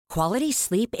Quality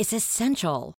sleep is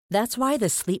essential. That's why the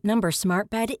Sleep Number Smart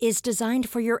Bed is designed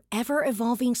for your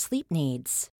ever-evolving sleep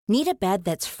needs. Need a bed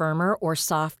that's firmer or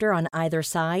softer on either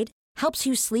side? Helps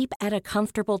you sleep at a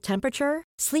comfortable temperature?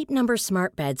 Sleep Number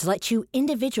Smart Beds let you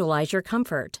individualize your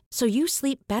comfort, so you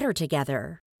sleep better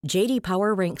together. J.D.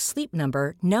 Power ranks Sleep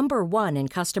Number number 1 in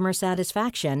customer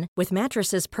satisfaction with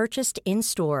mattresses purchased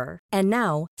in-store. And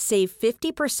now, save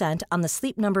 50% on the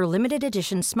Sleep Number Limited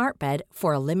Edition Smart Bed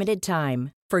for a limited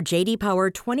time. For J.D. Power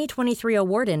 2023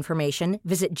 award information,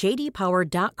 visit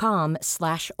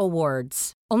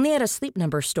jdpower.com/awards. Only at a Sleep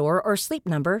Number store or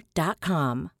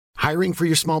sleepnumber.com. Hiring for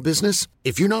your small business?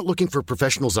 If you're not looking for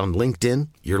professionals on LinkedIn,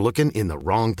 you're looking in the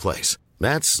wrong place.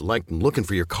 That's like looking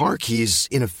for your car keys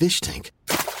in a fish tank.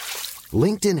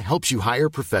 LinkedIn helps you hire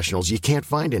professionals you can't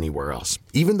find anywhere else,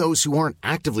 even those who aren't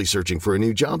actively searching for a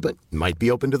new job but might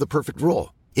be open to the perfect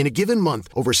role. In a given month,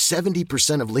 over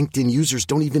 70% of LinkedIn users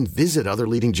don't even visit other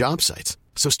leading job sites.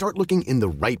 So start looking in the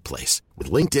right place.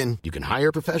 With LinkedIn, you can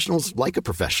hire professionals like a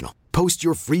professional. Post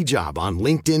your free job on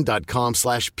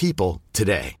linkedin.com/people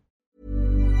today.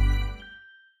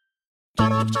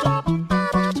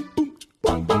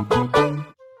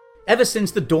 Ever since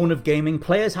the dawn of gaming,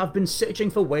 players have been searching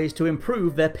for ways to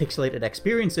improve their pixelated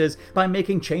experiences by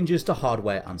making changes to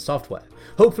hardware and software,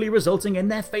 hopefully resulting in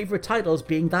their favourite titles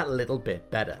being that little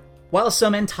bit better. While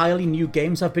some entirely new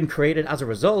games have been created as a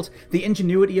result, the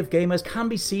ingenuity of gamers can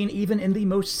be seen even in the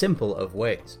most simple of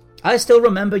ways. I still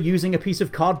remember using a piece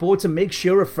of cardboard to make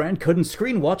sure a friend couldn't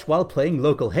screen watch while playing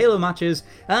local Halo matches,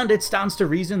 and it stands to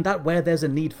reason that where there's a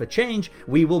need for change,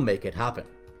 we will make it happen.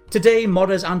 Today,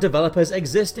 modders and developers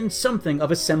exist in something of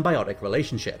a symbiotic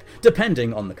relationship,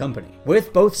 depending on the company,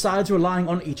 with both sides relying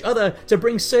on each other to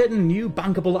bring certain new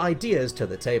bankable ideas to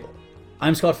the table.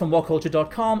 I'm Scott from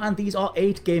WhatCulture.com, and these are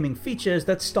 8 gaming features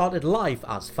that started life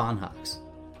as fan hacks.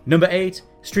 Number 8,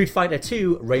 Street Fighter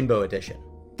II Rainbow Edition.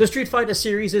 The Street Fighter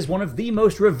series is one of the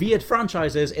most revered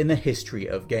franchises in the history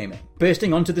of gaming.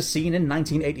 Bursting onto the scene in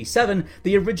 1987,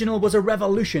 the original was a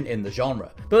revolution in the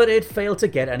genre, but it failed to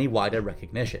get any wider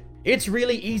recognition. It's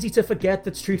really easy to forget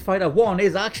that Street Fighter 1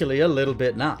 is actually a little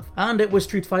bit naff, and it was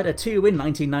Street Fighter 2 in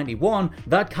 1991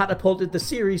 that catapulted the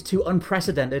series to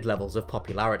unprecedented levels of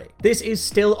popularity. This is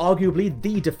still arguably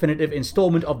the definitive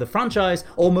installment of the franchise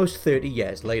almost 30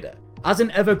 years later. As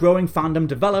an ever-growing fandom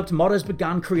developed, modders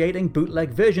began creating bootleg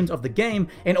versions of the game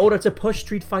in order to push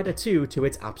Street Fighter II to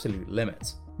its absolute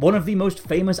limits. One of the most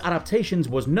famous adaptations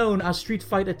was known as Street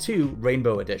Fighter II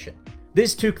Rainbow Edition.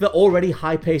 This took the already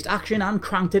high-paced action and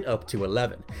cranked it up to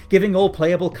 11, giving all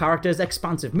playable characters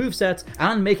expansive movesets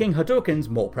and making Hadoukens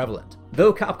more prevalent.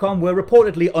 Though Capcom were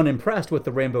reportedly unimpressed with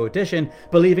the Rainbow Edition,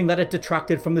 believing that it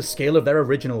detracted from the scale of their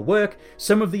original work,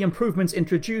 some of the improvements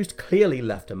introduced clearly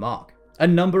left a mark. A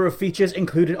number of features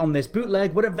included on this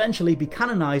bootleg would eventually be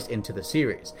canonized into the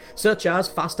series, such as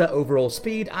faster overall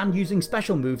speed and using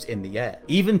special moves in the air.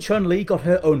 Even Chun-Li got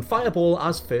her own fireball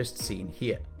as first seen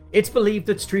here. It's believed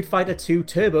that Street Fighter II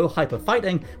Turbo Hyper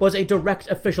Fighting was a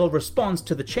direct official response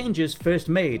to the changes first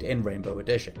made in Rainbow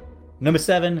Edition. Number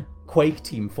 7, Quake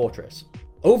Team Fortress.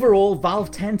 Overall, Valve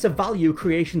tend to value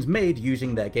creations made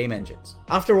using their game engines.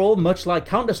 After all, much like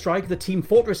Counter-Strike, the Team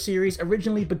Fortress series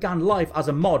originally began life as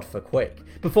a mod for Quake,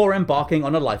 before embarking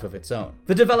on a life of its own.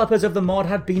 The developers of the mod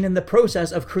had been in the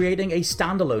process of creating a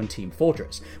standalone Team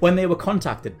Fortress when they were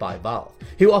contacted by Valve,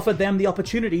 who offered them the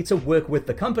opportunity to work with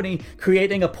the company,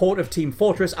 creating a port of Team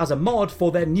Fortress as a mod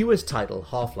for their newest title,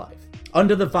 Half-Life.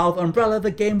 Under the Valve umbrella, the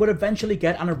game would eventually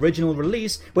get an original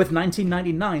release with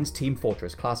 1999's Team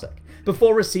Fortress Classic,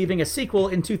 before receiving a sequel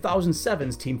in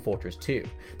 2007's Team Fortress 2,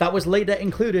 that was later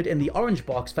included in the orange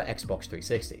box for Xbox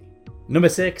 360. Number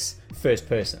 6, First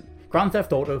Person, Grand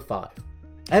Theft Auto 5.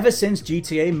 Ever since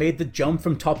GTA made the jump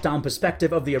from top-down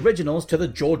perspective of the originals to the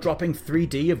jaw-dropping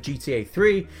 3D of GTA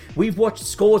 3, we've watched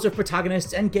scores of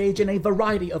protagonists engage in a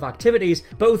variety of activities,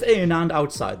 both in and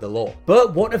outside the lore.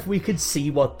 But what if we could see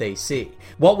what they see?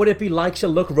 What would it be like to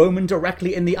look Roman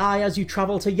directly in the eye as you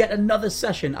travel to yet another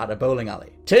session at a bowling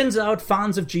alley? Turns out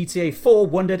fans of GTA 4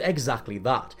 wondered exactly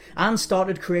that, and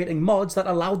started creating mods that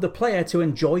allowed the player to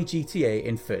enjoy GTA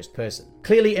in first person.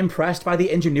 Clearly impressed by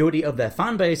the ingenuity of their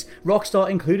fanbase, Rockstar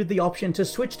included the option to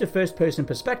switch to first-person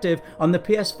perspective on the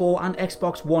PS4 and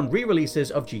Xbox One re-releases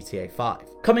of GTA 5.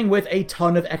 Coming with a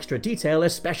ton of extra detail,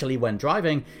 especially when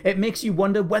driving, it makes you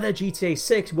wonder whether GTA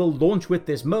 6 will launch with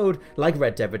this mode like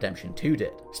Red Dead Redemption 2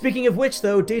 did. Speaking of which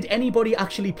though, did anybody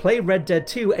actually play Red Dead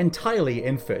 2 entirely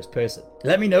in first person?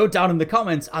 Let me know down in the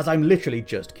comments, as I'm literally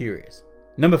just curious.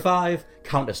 Number 5,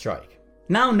 Counter-Strike.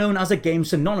 Now known as a game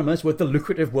synonymous with the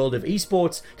lucrative world of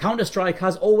esports, Counter-Strike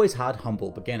has always had humble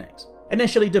beginnings.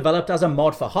 Initially developed as a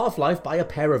mod for Half-Life by a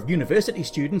pair of university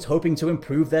students hoping to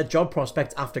improve their job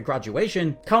prospects after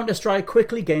graduation, Counter-Strike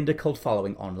quickly gained a cult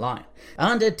following online,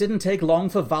 and it didn't take long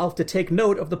for Valve to take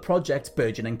note of the project's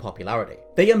burgeoning popularity.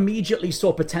 They immediately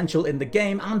saw potential in the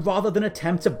game, and rather than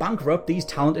attempt to bankrupt these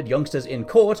talented youngsters in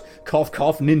court, cough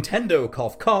cough Nintendo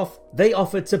cough cough, they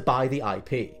offered to buy the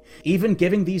IP, even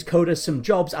giving these coders some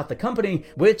jobs at the company,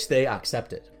 which they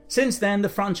accepted. Since then, the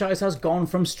franchise has gone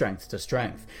from strength to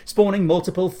strength, spawning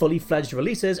multiple fully fledged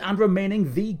releases and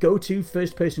remaining the go-to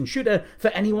first-person shooter for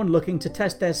anyone looking to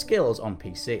test their skills on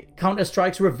PC.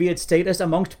 Counter-Strike's revered status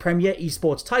amongst premier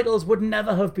esports titles would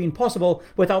never have been possible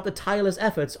without the tireless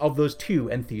efforts of those two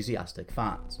enthusiastic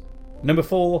fans. Number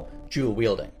 4. Dual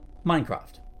Wielding.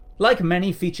 Minecraft. Like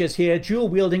many features here, dual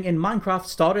wielding in Minecraft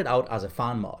started out as a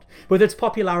fan mod, with its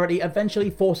popularity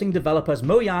eventually forcing developers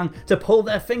Mojang to pull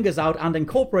their fingers out and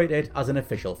incorporate it as an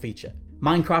official feature.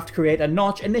 Minecraft creator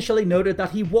Notch initially noted that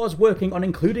he was working on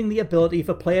including the ability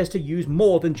for players to use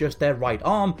more than just their right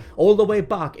arm all the way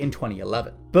back in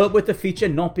 2011. But with the feature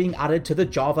not being added to the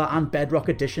Java and Bedrock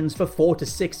editions for 4 to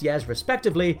 6 years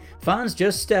respectively, fans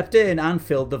just stepped in and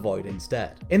filled the void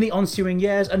instead. In the ensuing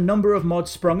years, a number of mods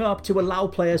sprung up to allow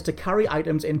players to carry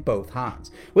items in both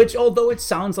hands, which, although it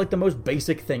sounds like the most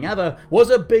basic thing ever, was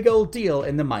a big old deal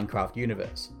in the Minecraft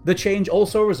universe. The change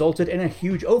also resulted in a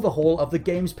huge overhaul of the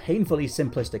game's painfully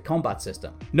simplistic combat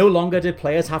system. No longer did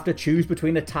players have to choose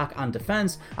between attack and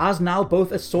defense, as now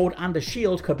both a sword and a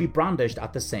shield could be brandished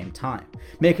at the same time,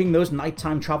 making those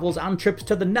nighttime travels and trips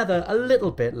to the Nether a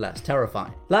little bit less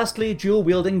terrifying. Lastly, dual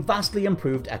wielding vastly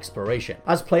improved exploration,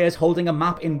 as players holding a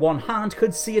map in one hand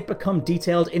could see it become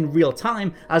detailed in real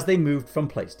time as they moved from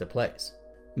place to place.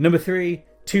 Number 3.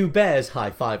 Two bears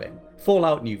high-fiving.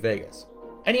 Fallout New Vegas.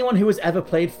 Anyone who has ever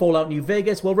played Fallout New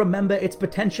Vegas will remember its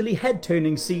potentially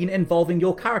head-turning scene involving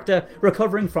your character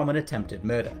recovering from an attempted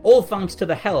murder, all thanks to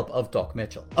the help of Doc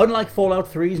Mitchell. Unlike Fallout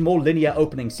 3's more linear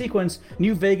opening sequence,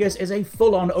 New Vegas is a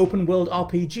full-on open-world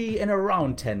RPG in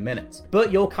around 10 minutes,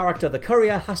 but your character, the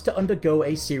Courier, has to undergo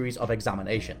a series of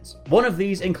examinations. One of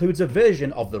these includes a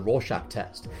version of the Rorschach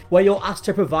test, where you're asked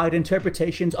to provide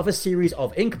interpretations of a series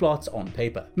of ink blots on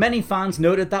paper. Many fans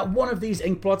noted that one of these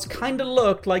ink blots kinda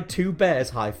looked like two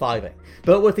bears high-fiving,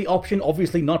 but with the option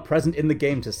obviously not present in the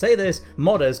game to say this,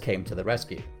 modders came to the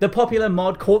rescue. The popular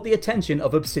mod caught the attention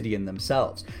of Obsidian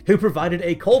themselves, who provided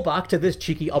a callback to this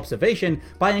cheeky observation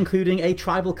by including a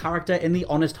tribal character in the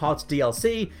Honest Hearts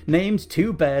DLC named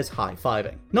Two Bears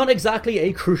High-Fiving. Not exactly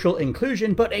a crucial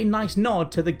inclusion, but a nice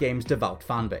nod to the game's devout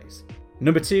fanbase.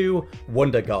 Number 2.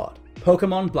 Wonder God.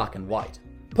 Pokemon Black and White.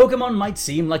 Pokemon might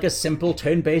seem like a simple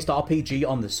turn-based RPG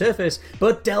on the surface,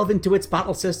 but delve into its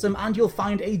battle system and you'll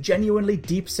find a genuinely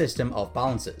deep system of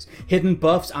balances, hidden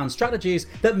buffs and strategies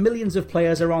that millions of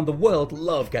players around the world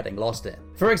love getting lost in.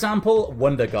 For example,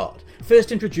 Wonder God,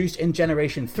 first introduced in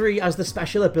Generation 3 as the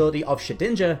special ability of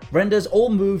Shedinja, renders all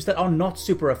moves that are not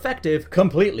super effective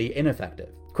completely ineffective.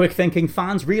 Quick-thinking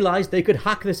fans realized they could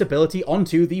hack this ability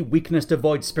onto the Weakness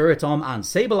Devoid Spiritomb and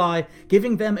Sableye,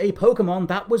 giving them a Pokemon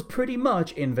that was pretty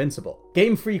much invincible.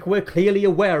 Game Freak were clearly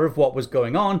aware of what was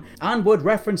going on and would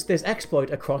reference this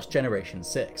exploit across Generation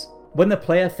 6. When the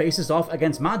player faces off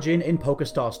against Majin in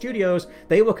PokéStar Studios,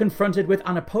 they were confronted with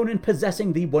an opponent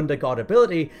possessing the Wonder God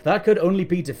ability that could only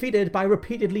be defeated by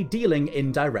repeatedly dealing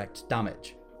indirect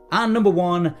damage. And number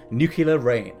 1, Nuclear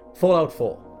Rain, Fallout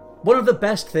 4. One of the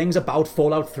best things about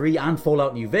Fallout 3 and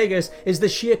Fallout New Vegas is the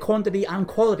sheer quantity and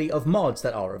quality of mods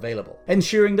that are available,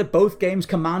 ensuring that both games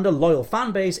command a loyal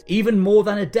fanbase even more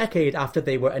than a decade after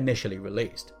they were initially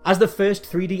released. As the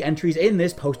first 3D entries in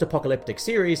this post-apocalyptic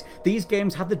series, these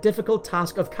games had the difficult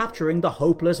task of capturing the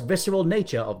hopeless, visceral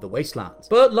nature of the wastelands,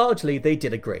 but largely they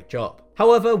did a great job.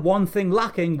 However, one thing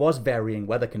lacking was varying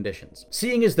weather conditions.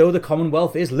 Seeing as though the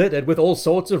Commonwealth is littered with all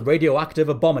sorts of radioactive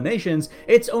abominations,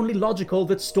 it's only logical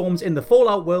that storms in the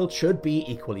Fallout world should be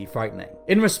equally frightening.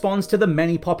 In response to the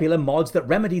many popular mods that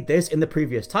remedied this in the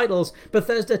previous titles,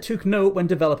 Bethesda took note when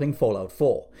developing Fallout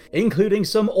 4, including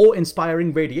some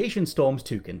awe-inspiring radiation storms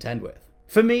to contend with.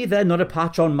 For me, they're not a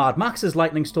patch on Mad Max's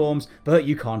lightning storms, but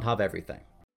you can't have everything.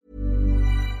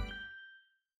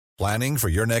 Planning for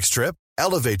your next trip?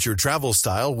 Elevate your travel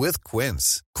style with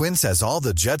Quince. Quince has all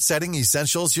the jet-setting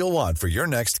essentials you'll want for your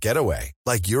next getaway,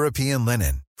 like European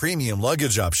linen, premium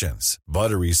luggage options,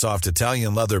 buttery soft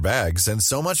Italian leather bags, and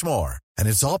so much more. And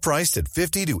it's all priced at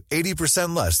 50 to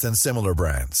 80% less than similar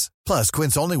brands. Plus,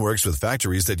 Quince only works with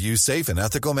factories that use safe and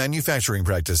ethical manufacturing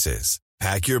practices.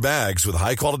 Pack your bags with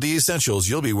high-quality essentials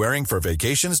you'll be wearing for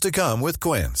vacations to come with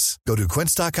Quince. Go to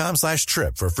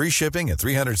quince.com/trip for free shipping and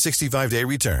 365-day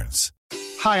returns.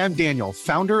 Hi, I'm Daniel,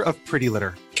 founder of Pretty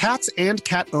Litter. Cats and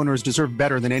cat owners deserve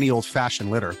better than any old-fashioned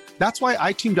litter. That's why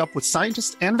I teamed up with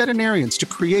scientists and veterinarians to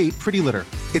create Pretty Litter.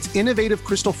 Its innovative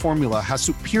crystal formula has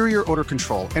superior odor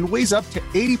control and weighs up to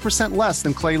 80% less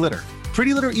than clay litter.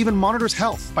 Pretty Litter even monitors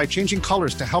health by changing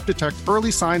colors to help detect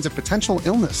early signs of potential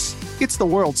illness. It's the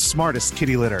world's smartest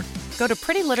kitty litter. Go to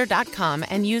prettylitter.com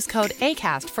and use code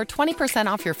ACAST for 20%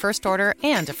 off your first order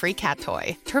and a free cat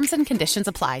toy. Terms and conditions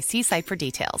apply. See site for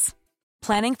details.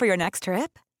 Planning for your next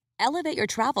trip? Elevate your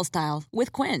travel style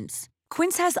with Quince.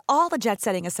 Quince has all the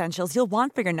jet-setting essentials you'll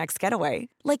want for your next getaway,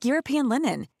 like European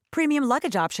linen, premium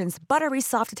luggage options, buttery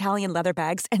soft Italian leather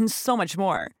bags, and so much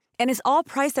more. And is all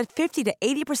priced at 50 to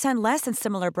 80% less than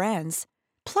similar brands.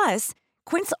 Plus,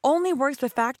 Quince only works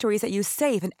with factories that use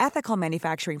safe and ethical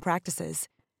manufacturing practices.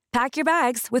 Pack your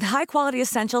bags with high-quality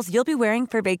essentials you'll be wearing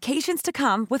for vacations to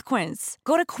come with Quince.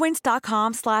 Go to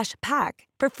quince.com/pack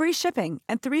for free shipping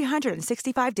and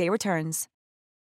 365-day returns.